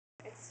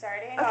It's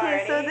starting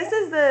Okay, already. so this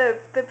is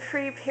the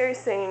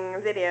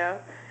pre-piercing video.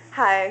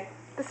 Hi,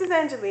 this is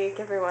Angelique,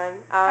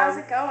 everyone. How's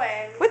it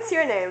going? What's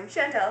your name?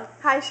 Chantel.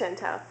 Hi,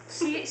 Chantel.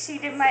 She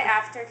did my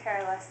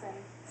aftercare lesson.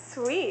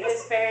 Sweet. It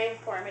was very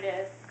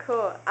informative.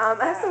 Cool. I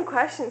have some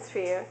questions for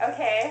you.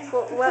 Okay.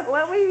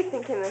 What were you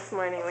thinking this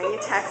morning when you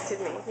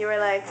texted me? You were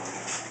like,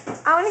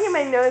 I want to get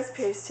my nose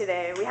pierced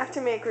today. We have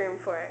to make room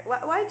for it.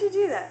 Why did you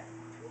do that?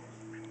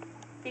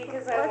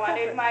 Because I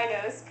wanted my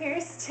nose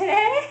pierced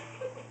today.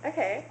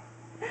 Okay.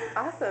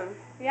 Awesome.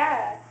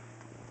 Yeah.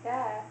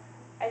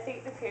 I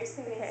think the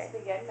piercing needs to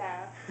begin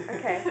now.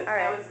 Okay,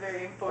 alright. That was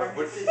very informed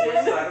decision.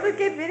 It's a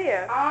good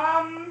video.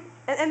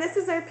 And this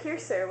is our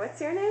piercer.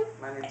 What's your name?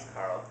 My name's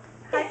Carl.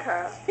 Hi,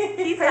 Carl.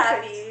 He's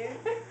happy.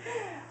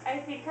 I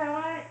think I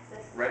want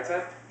this. Right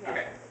side? Yeah.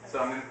 Okay. So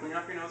I'm going to clean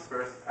up your nose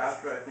first.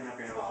 After I clean up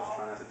your nose, just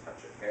try not to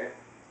touch it, okay?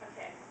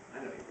 Okay. I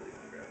know you really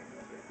want to grab your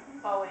nose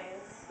right now.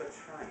 Always. But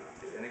try not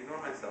to. And ignore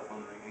my cell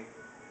phone ringing.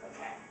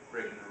 Okay.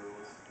 Breaking the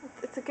rules.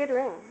 It's a good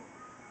ring.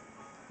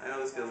 I know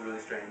this feels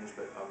really strange,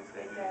 but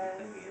obviously I do need to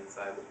clean the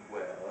inside as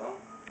well.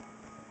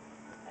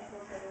 I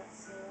hope I don't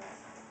smell.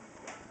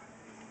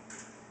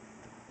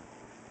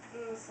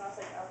 It smells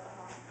like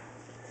alcohol.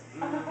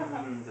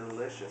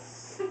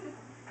 Delicious.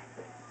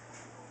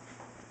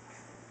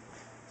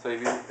 So have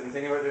you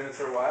continued doing this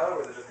for a while, or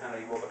was it just kind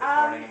of you woke up this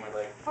morning and were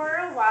like... For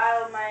a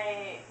while,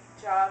 my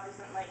job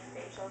isn't like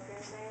facial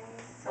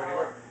piercings. So Where do you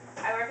work?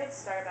 I work at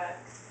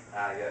Starbucks.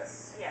 Ah,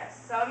 yes.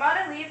 Yes. So I'm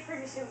on a leave for 2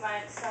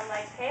 months. So I'm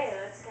like, hey,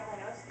 let's get my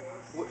nose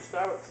pierced. Which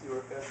Starbucks do you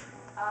work at?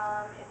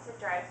 It's a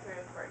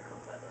drive-through for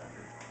Coquitlam.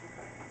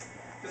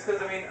 Just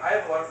because, I mean, I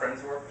have a lot of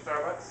friends who work for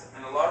Starbucks,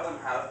 and a lot of them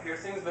have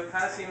piercings, but it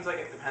kind of seems like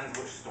it depends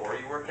which store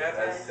you work at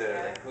as to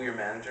like who your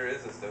manager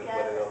is, as to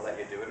whether they'll let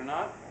you do it or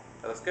not.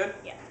 That looks good?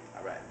 Yeah.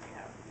 Alright.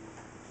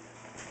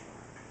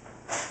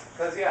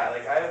 Because, yeah,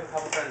 like, I have a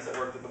couple friends that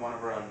worked at the one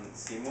over on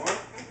Seymour,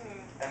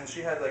 and she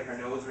had, like, her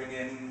nose ring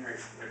in, her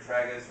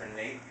tragus, her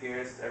nape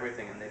pierced,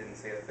 everything, and they didn't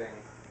say a thing.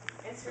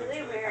 It's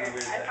really weird. Kind of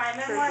weird. I find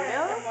them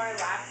more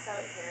lax out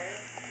here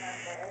than out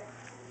there.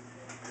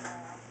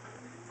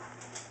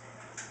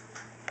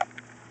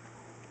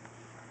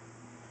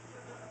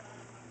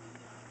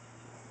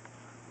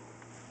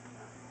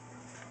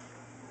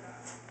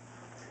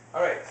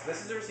 Alright, so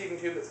this is a receiving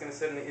tube that's going to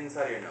sit on the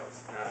inside of your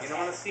nose. Now, if you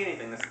don't want to see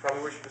anything, this is probably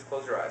where you should just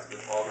close your eyes,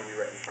 because it's all going to be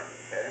right in front of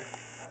you, okay?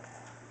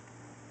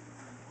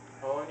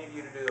 All I need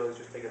you to do, though,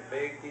 is just take a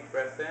big, deep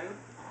breath in,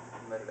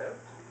 and let it out.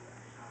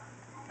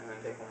 And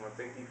then take one more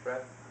big, deep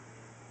breath,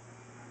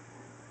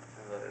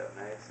 and let it out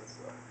nice and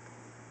slow.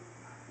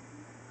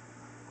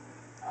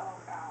 Oh,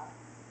 wow.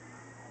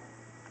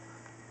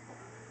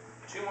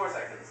 2 more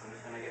seconds. I'm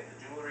just going to get the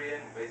jewelry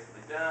in. We're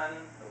basically done.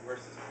 The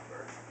worst is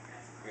over.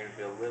 You're going to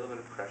feel a little bit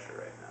of pressure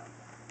right now.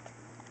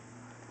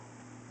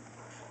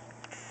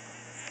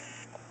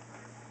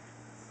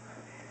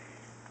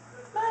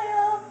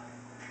 Smile!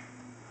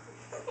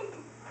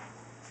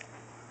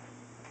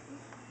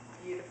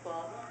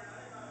 Beautiful.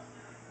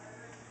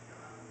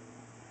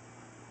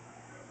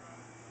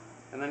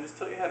 And then just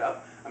tilt your head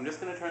up. I'm just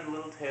going to turn the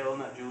little tail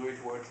and that jewelry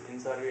towards the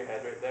inside of your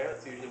head right there.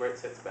 That's usually where it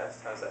sits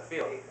best. How's that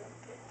feel?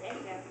 Thank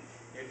you.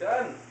 You're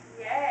done.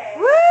 Yay!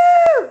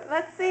 Woo!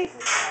 Let's see. It's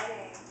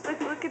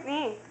exciting. Look at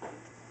me.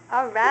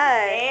 All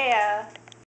right. Yeah.